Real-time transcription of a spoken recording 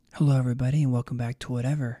Hello, everybody, and welcome back to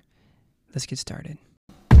Whatever. Let's get started.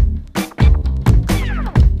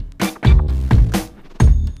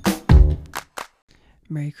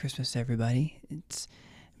 Merry Christmas, everybody. It's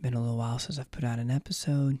been a little while since I've put out an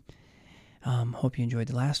episode. Hope you enjoyed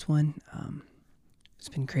the last one. It's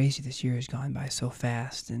been crazy. This year has gone by so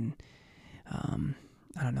fast, and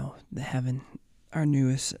I don't know, having our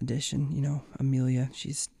newest addition, Amelia,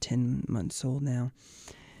 she's 10 months old now.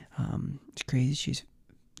 It's crazy. She's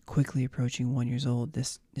quickly approaching 1 year old.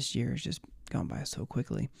 This year has just gone by so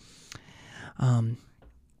quickly. I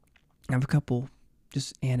have a couple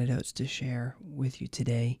just anecdotes to share with you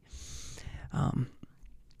today.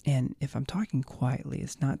 And if I'm talking quietly,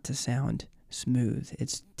 it's not to sound smooth.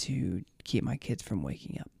 It's to keep my kids from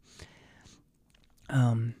waking up.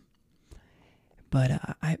 But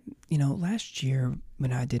last year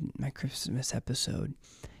when I did my Christmas episode,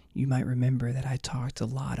 you might remember that I talked a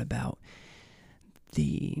lot about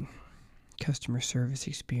the customer service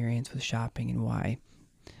experience with shopping and why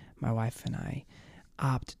my wife and I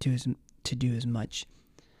opt to do as much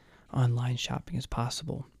online shopping as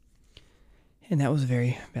possible. And that was a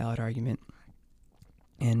very valid argument.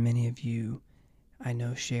 And many of you, I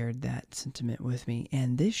know, shared that sentiment with me.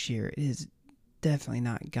 And this year, it has definitely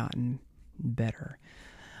not gotten better.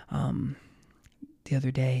 The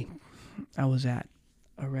other day, I was at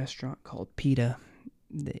a restaurant called Pita,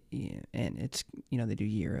 and it's, they do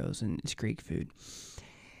gyros and it's Greek food.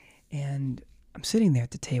 And I'm sitting there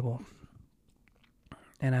at the table,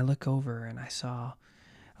 and I look over and I saw,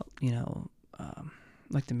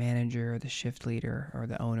 like the manager or the shift leader or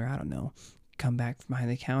the owner, I don't know, come back from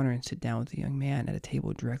behind the counter and sit down with a young man at a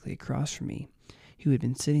table directly across from me who had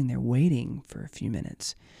been sitting there waiting for a few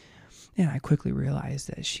minutes. And I quickly realized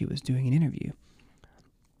that she was doing an interview.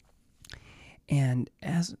 And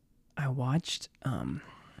as I watched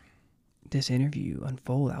this interview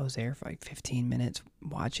unfold, I was there for like 15 minutes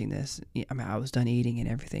watching this. I was done eating and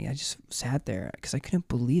everything. I just sat there because I couldn't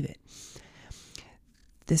believe it.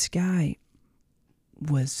 This guy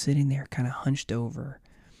was sitting there kind of hunched over,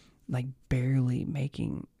 like barely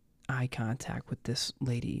making eye contact with this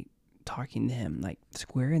lady talking to him, like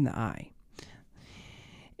square in the eye.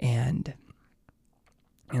 And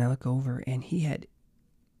I look over, and he had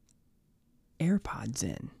AirPods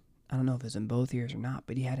in. I don't know if it was in both ears or not,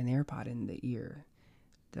 but he had an AirPod in the ear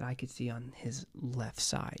that I could see on his left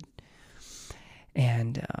side.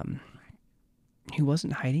 And he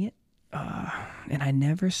wasn't hiding it. And I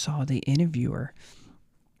never saw the interviewer,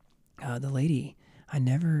 the lady, I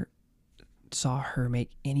never saw her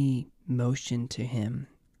make any motion to him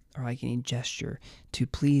or like any gesture to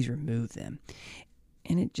please remove them.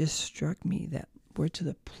 And it just struck me that we're to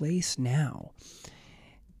the place now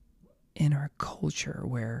in our culture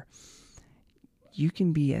where you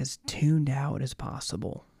can be as tuned out as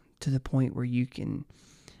possible to the point where you can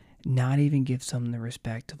not even give someone the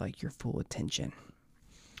respect of like your full attention.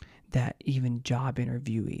 That even job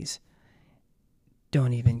interviewees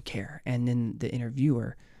don't even care. And then the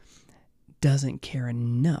interviewer doesn't care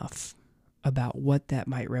enough about what that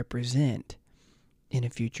might represent in a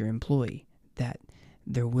future employee, that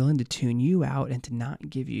they're willing to tune you out and to not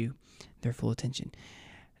give you their full attention.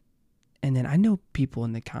 And then I know people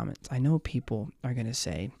in the comments, I know people are going to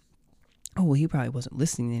say, oh, well, he probably wasn't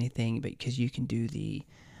listening to anything, but because you can do the,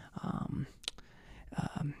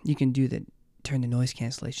 turn the noise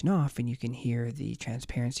cancellation off and you can hear the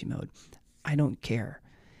transparency mode. I don't care.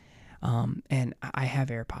 And I have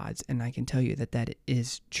AirPods, and I can tell you that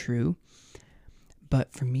is true.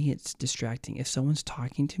 But for me, it's distracting. If someone's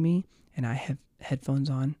talking to me and I have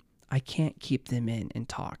headphones on, I can't keep them in and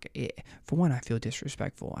talk. For one, I feel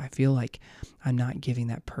disrespectful. I feel like I'm not giving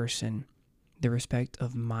that person the respect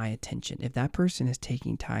of my attention. If that person is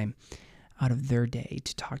taking time out of their day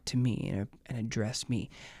to talk to me and address me,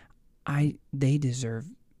 they deserve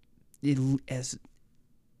as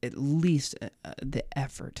at least the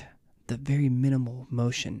effort, the very minimal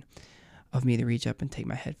motion of me to reach up and take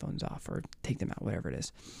my headphones off or take them out, whatever it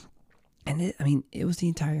is. And it was the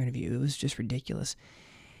entire interview. It was just ridiculous.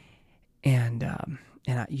 And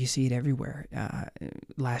you see it everywhere.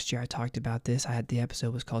 Last year I talked about this. The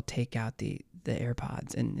episode was called Take Out the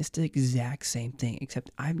AirPods, and it's the exact same thing,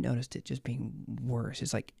 except I've noticed it just being worse.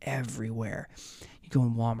 It's like everywhere. You go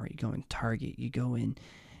in Walmart, you go in Target, you go in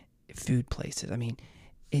food places.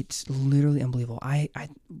 It's literally unbelievable. I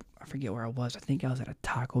forget where I was. I think I was at a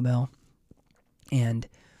Taco Bell, and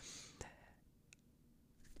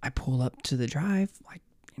I pull up to the drive,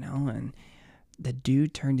 and the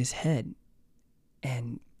dude turned his head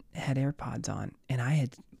and had AirPods on, and I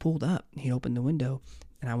had pulled up. He opened the window,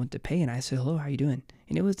 and I went to pay, and I said, "Hello, how you doing?"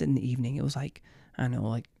 And it was in the evening. It was like, I don't know,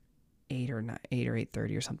 like 8 or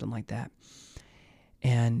 8:30 or something like that.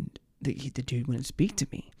 And the dude wouldn't speak to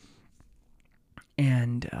me.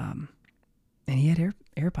 And he had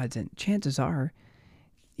AirPods in. Chances are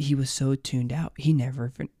he was so tuned out, he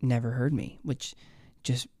never heard me, which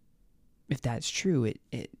just, if that's true,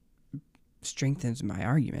 it strengthens my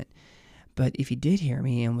argument. But if he did hear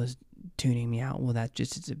me and was tuning me out, well,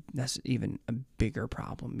 that's even a bigger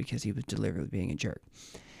problem, because he was deliberately being a jerk.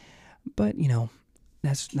 But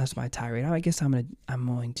that's my tirade. I guess I'm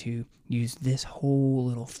going to use this whole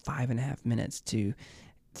little 5.5 minutes to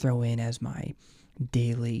throw in as my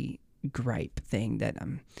daily gripe thing that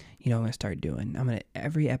I'm going to start doing.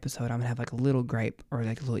 Every episode I'm going to have like a little gripe or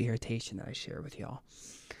like a little irritation that I share with y'all.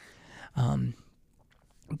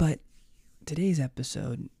 But today's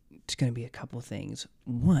episode, it's going to be a couple of things.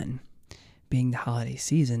 One, being the holiday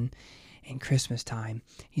season and Christmas time,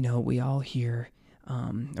 we all hear,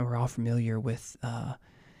 and we're all familiar with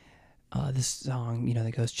this song,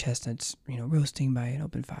 that goes, chestnuts, roasting by an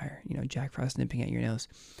open fire, Jack Frost nipping at your nose.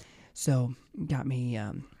 So got me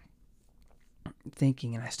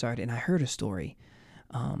thinking, and I heard a story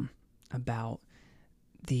about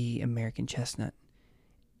the American chestnut.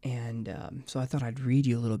 And so I thought I'd read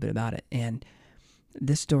you a little bit about it. And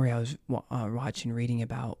this story I was reading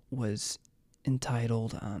about was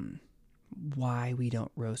entitled Why We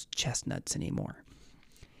Don't Roast Chestnuts Anymore.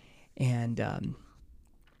 And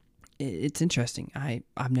it's interesting.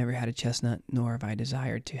 I've never had a chestnut, nor have I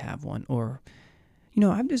desired to have one. Or,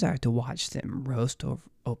 I've desired to watch them roast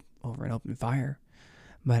over an open fire,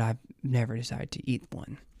 but I've never decided to eat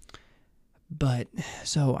one. But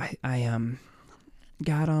so I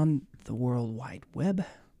got on the World Wide Web,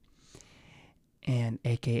 and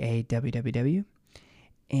aka www,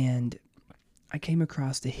 and I came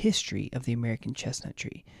across the history of the American chestnut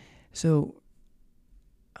tree. So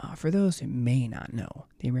for those who may not know,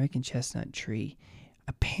 the American chestnut tree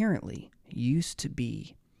apparently used to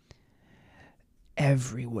be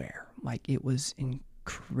everywhere. Like, it was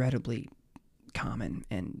incredibly common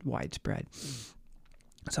and widespread.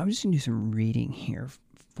 So I'm just going to do some reading here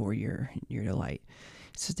for your delight.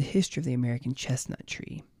 It says the history of the American chestnut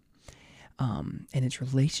tree and its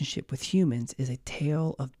relationship with humans is a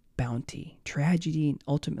tale of bounty, tragedy, and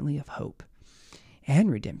ultimately of hope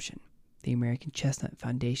and redemption. The American Chestnut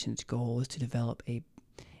Foundation's goal is to develop a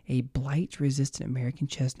blight-resistant American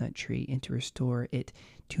chestnut tree and to restore it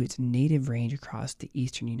to its native range across the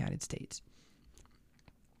eastern United States.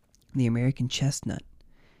 The American chestnut,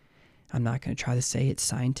 I'm not going to try to say its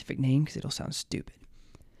scientific name because it'll sound stupid,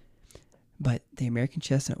 but the American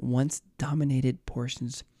chestnut once dominated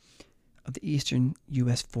portions of the eastern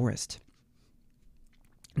U.S. forest,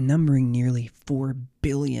 numbering nearly 4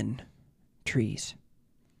 billion trees.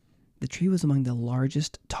 The tree was among the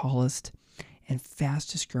largest, tallest, and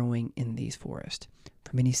fastest growing in these forests.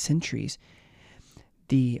 For many centuries,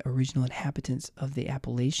 the original inhabitants of the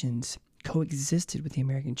Appalachians coexisted with the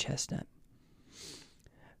American chestnut.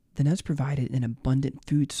 The nuts provided an abundant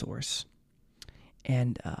food source,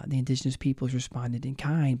 and the indigenous peoples responded in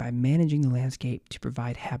kind by managing the landscape to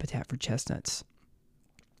provide habitat for chestnuts.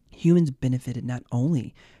 Humans benefited not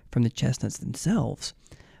only from the chestnuts themselves,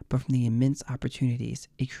 but from the immense opportunities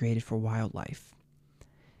it created for wildlife.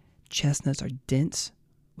 Chestnuts are dense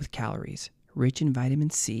with calories, rich in vitamin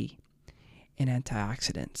C and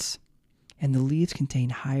antioxidants, and the leaves contain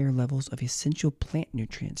higher levels of essential plant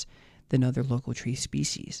nutrients than other local tree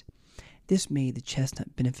species. This made the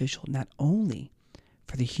chestnut beneficial not only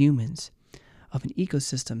for the humans of an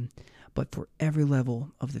ecosystem, but for every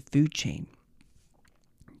level of the food chain.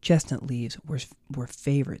 Chestnut leaves were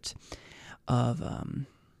favorites of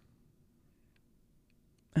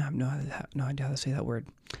I have no idea how to say that word,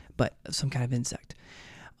 but some kind of insect,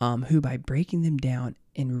 who by breaking them down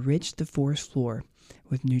enriched the forest floor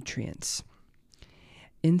with nutrients.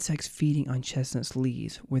 Insects feeding on chestnut's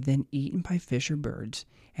leaves were then eaten by fish or birds,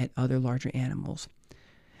 and other larger animals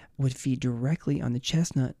would feed directly on the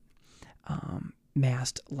chestnut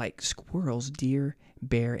mast, like squirrels, deer,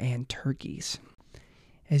 bear, and turkeys.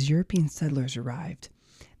 As European settlers arrived,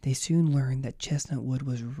 they soon learned that chestnut wood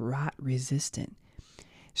was rot-resistant,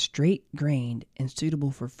 straight-grained, and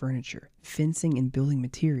suitable for furniture, fencing, and building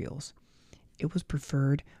materials. It was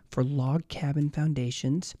preferred for log cabin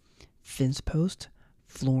foundations, fence posts,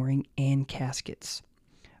 flooring, and caskets.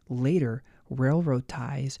 Later, railroad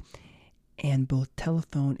ties and both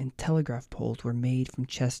telephone and telegraph poles were made from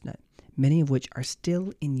chestnut, many of which are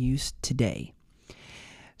still in use today.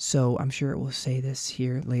 So I'm sure it will say this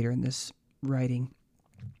here later in this writing,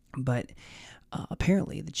 but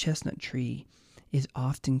apparently the chestnut tree is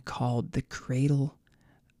often called the cradle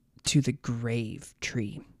to the grave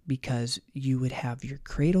tree because you would have your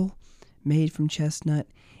cradle made from chestnut,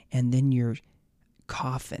 and then your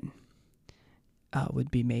coffin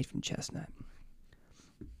would be made from chestnut.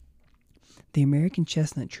 The American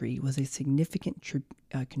chestnut tree was a significant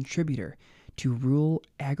contributor to rural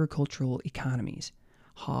agricultural economies.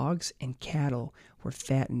 Hogs and cattle were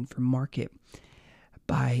fattened for market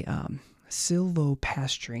by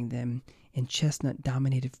silvopasturing them in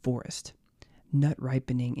chestnut-dominated forest. Nut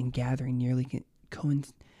ripening and gathering nearly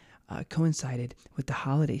coincided with the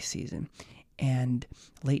holiday season, and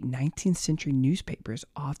late 19th century newspapers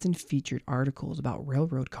often featured articles about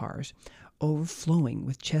railroad cars overflowing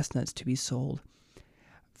with chestnuts to be sold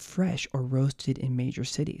fresh or roasted in major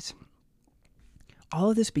cities. All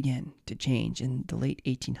of this began to change in the late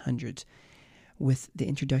 1800s with the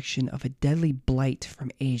introduction of a deadly blight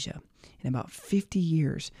from Asia. In about 50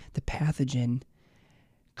 years, the pathogen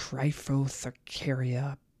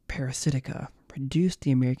Cryptothercaria parasitica reduced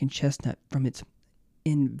the American chestnut from its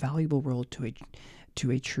invaluable role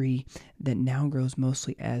to a tree that now grows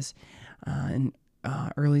mostly as an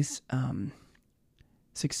early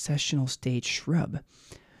successional stage shrub.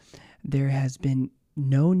 There has been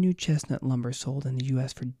no new chestnut lumber sold in the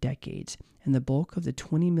U.S. for decades, and the bulk of the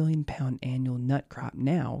 20 million pound annual nut crop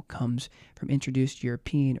now comes from introduced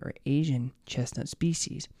European or Asian chestnut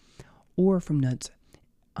species, or from nuts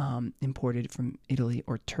imported from Italy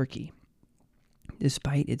or Turkey.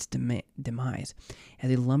 Despite its demise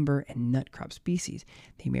as a lumber and nut crop species,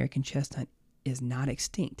 the American chestnut is not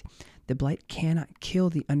extinct. The blight cannot kill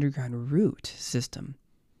the underground root system,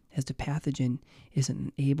 as the pathogen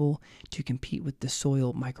isn't able to compete with the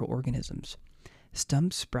soil microorganisms.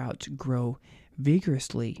 Stump sprouts grow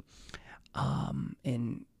vigorously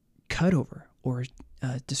in cutover or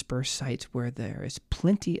dispersed sites where there is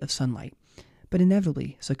plenty of sunlight, but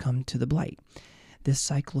inevitably succumb to the blight. This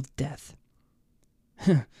cycle of death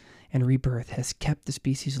and rebirth has kept the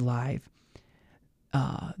species alive,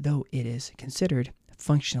 though it is considered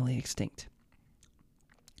functionally extinct.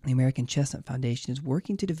 The American Chestnut Foundation is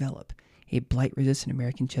working to develop a blight-resistant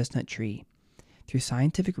American chestnut tree through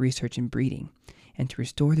scientific research and breeding, and to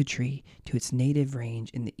restore the tree to its native range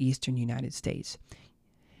in the eastern United States.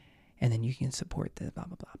 And then you can support the blah,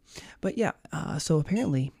 blah, blah. But yeah, so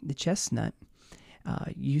apparently the chestnut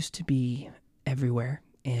used to be everywhere,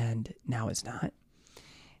 and now it's not.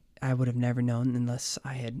 I would have never known unless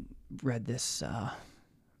I had read this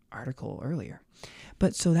article earlier.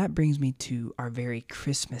 But so that brings me to our very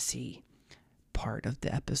Christmassy part of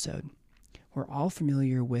the episode. We're all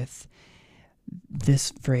familiar with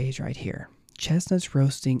this phrase right here: chestnuts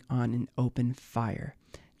roasting on an open fire,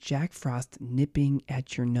 Jack Frost nipping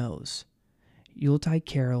at your nose, Yuletide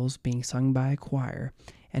carols being sung by a choir,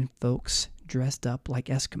 and folks dressed up like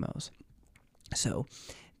Eskimos. So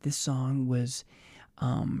this song was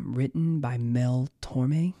written by Mel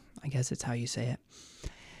Torme, I guess that's how you say it.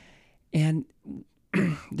 And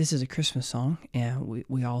this is a Christmas song, and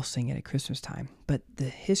we all sing it at Christmas time. But the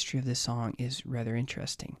history of this song is rather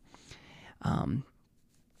interesting.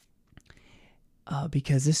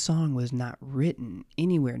 Because this song was not written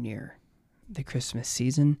anywhere near the Christmas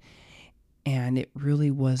season, and it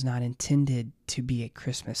really was not intended to be a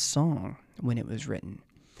Christmas song when it was written.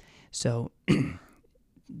 So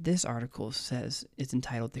this article says it's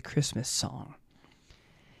entitled The Christmas Song.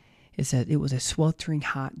 It says it was a sweltering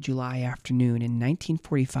hot July afternoon in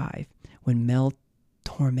 1945 when Mel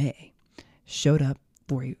Torme showed up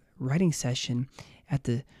for a writing session at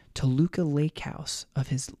the Toluca Lake House of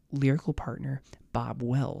his lyrical partner, Bob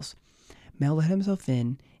Wells. Mel let himself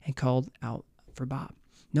in and called out for Bob.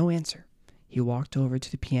 No answer. He walked over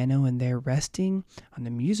to the piano, and there, resting on the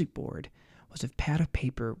music board, was a pad of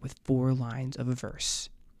paper with 4 lines of a verse.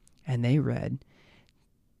 And they read,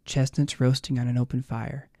 chestnuts roasting on an open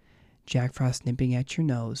fire, Jack Frost nipping at your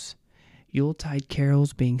nose, Yuletide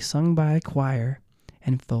carols being sung by a choir,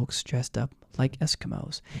 and folks dressed up like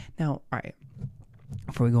Eskimos. Now, all right,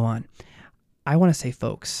 before we go on, I want to say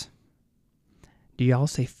folks. Do y'all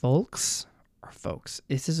say folks or folks?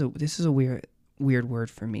 This is a weird word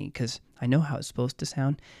for me, because I know how it's supposed to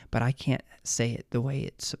sound, but I can't say it the way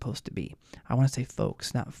it's supposed to be. I want to say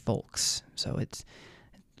folks, not folks. So it's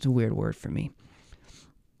a weird word for me.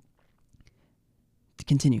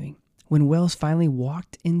 Continuing. When Wells finally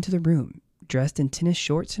walked into the room, dressed in tennis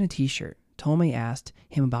shorts and a t-shirt, Tomei asked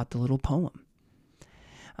him about the little poem.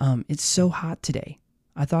 It's so hot today.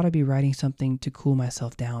 I thought I'd be writing something to cool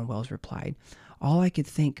myself down, Wells replied. All I could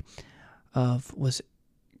think of was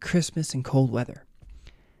Christmas and cold weather.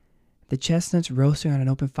 The chestnuts roasting on an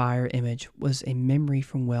open fire image was a memory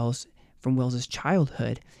from Wells's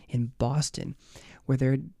childhood in Boston, where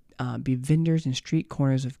there had be vendors in street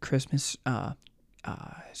corners of Christmas. There'd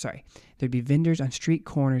be vendors on street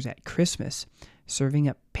corners at Christmas serving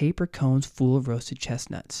up paper cones full of roasted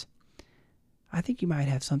chestnuts. I think you might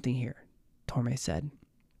have something here, Torme said.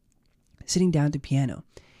 Sitting down at the piano,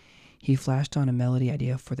 he flashed on a melody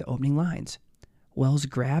idea for the opening lines. Wells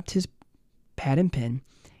grabbed his pad and pen,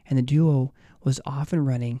 and the duo was off and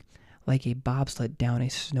running like a bobsled down a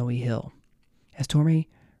snowy hill. As Torme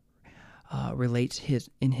relates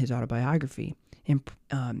in his autobiography,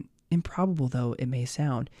 improbable though it may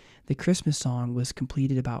sound, the Christmas song was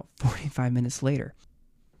completed about 45 minutes later.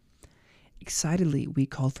 Excitedly, we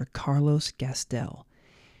called for Carlos Gastel,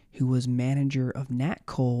 who was manager of Nat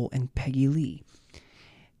Cole and Peggy Lee.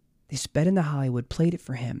 They sped into Hollywood, played it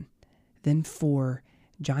for him, then for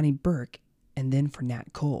Johnny Burke, and then for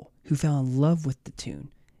Nat Cole, who fell in love with the tune.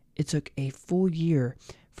 It took a full year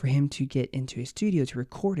for him to get into a studio to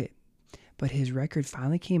record it, but his record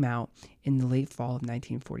finally came out in the late fall of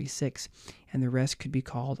 1946, and the rest could be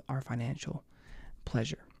called our financial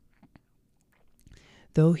pleasure.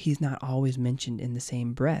 Though he's not always mentioned in the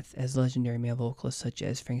same breath as legendary male vocalists such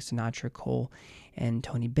as Frank Sinatra, Cole, and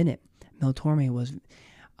Tony Bennett, Mel Torme was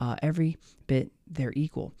every bit their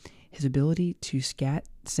equal. His ability to scat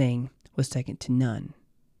sing was second to none.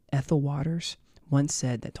 Ethel Waters once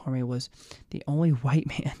said that Torme was the only white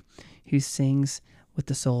man who sings with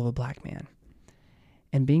the soul of a black man.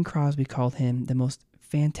 And Bing Crosby called him the most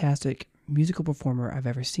fantastic musical performer I've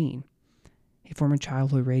ever seen. A former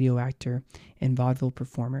childhood radio actor and vaudeville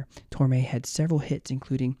performer, Torme had several hits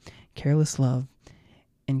including Careless Love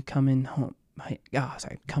and Comin' Home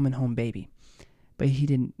Baby. But he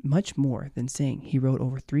did much more than sing. He wrote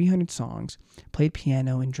over 300 songs, played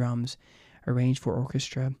piano and drums, arranged for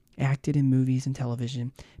orchestra, acted in movies and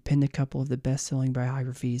television, penned a couple of the best-selling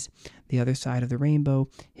biographies. The Other Side of the Rainbow,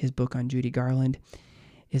 his book on Judy Garland,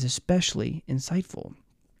 is especially insightful,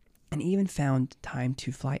 and even found time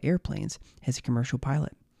to fly airplanes as a commercial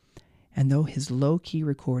pilot. And though his low-key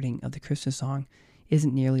recording of the Christmas song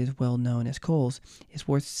isn't nearly as well known as Cole's, it's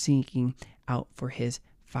worth seeking out for his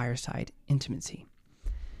fireside intimacy.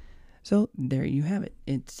 So there you have it.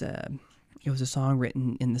 It was a song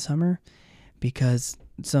written in the summer because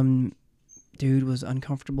some dude was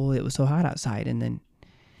uncomfortable. It was so hot outside, and then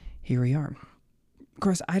here we are. Of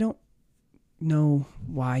course, I don't know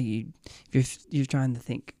why if you're trying to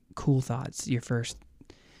think cool thoughts, your first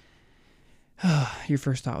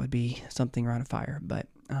thought would be something around a fire. But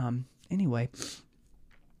anyway,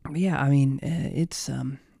 yeah, I mean, it's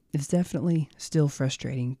definitely still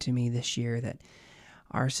frustrating to me this year that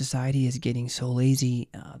our society is getting so lazy.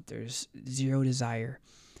 There's zero desire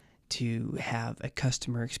to have a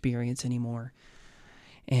customer experience anymore.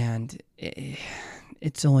 And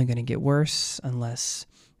it's only going to get worse unless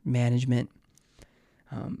management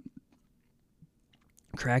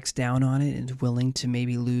cracks down on it and is willing to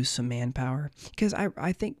maybe lose some manpower. Because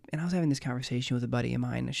I think, and I was having this conversation with a buddy of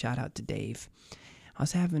mine, a shout out to Dave. I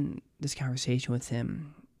was having this conversation with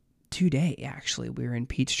him today, actually. We were in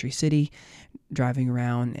Peachtree City, driving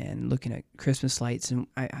around and looking at Christmas lights, and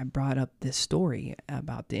I brought up this story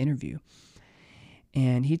about the interview.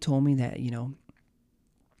 And he told me that,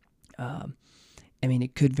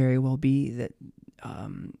 it could very well be that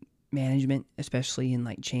management, especially in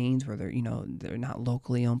like chains where they're not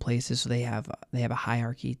locally owned places, so they have a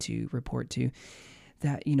hierarchy to report to,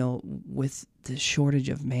 that with the shortage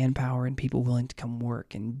of manpower and people willing to come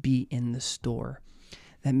work and be in the store,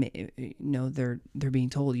 that they're being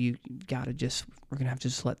told we're gonna have to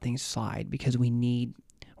just let things slide because we need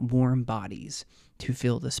warm bodies to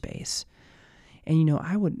fill the space. And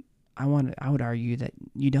I would argue that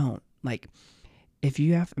you don't. Like, if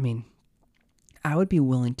you have, I would be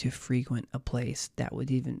willing to frequent a place that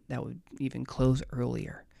would even close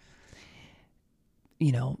earlier,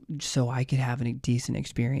 so I could have a decent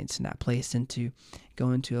experience in that place, and to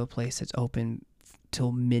go into a place that's open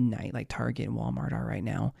till midnight, like Target and Walmart are right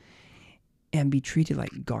now, and be treated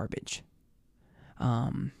like garbage.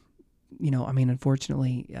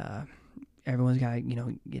 Unfortunately, everyone's got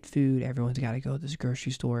to, get food. Everyone's got to go to this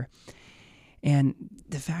grocery store. And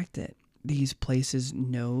the fact that these places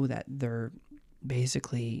know that they're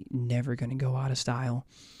basically never going to go out of style.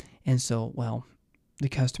 And so, the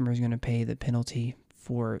customer is going to pay the penalty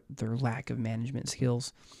for their lack of management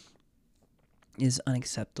skills is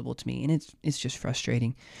unacceptable to me. And it's just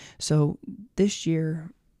frustrating. So this year,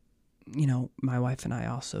 my wife and I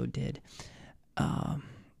also did a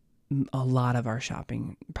lot of our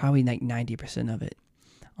shopping, probably like 90% of it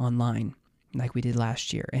online, like we did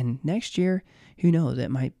last year. And next year, who knows, it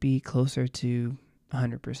might be closer to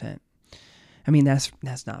 100%. I mean, that's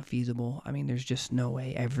not feasible. I mean, there's just no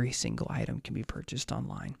way every single item can be purchased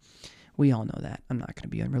online. We all know that. I'm not going to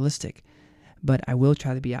be unrealistic. But I will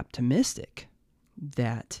try to be optimistic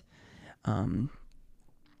that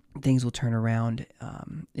things will turn around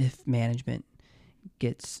if management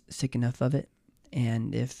gets sick enough of it,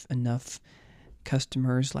 and if enough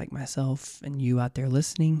customers like myself and you out there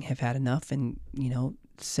listening have had enough and,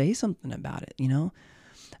 say something about it,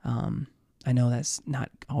 I know that's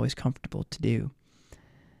not always comfortable to do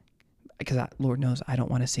because Lord knows I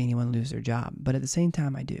don't want to see anyone lose their job, but at the same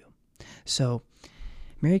time I do. So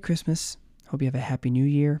Merry Christmas. Hope you have a Happy New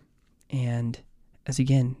Year. And as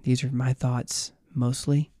again, these are my thoughts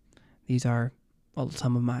mostly. These are a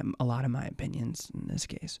lot of my opinions in this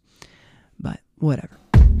case, but whatever.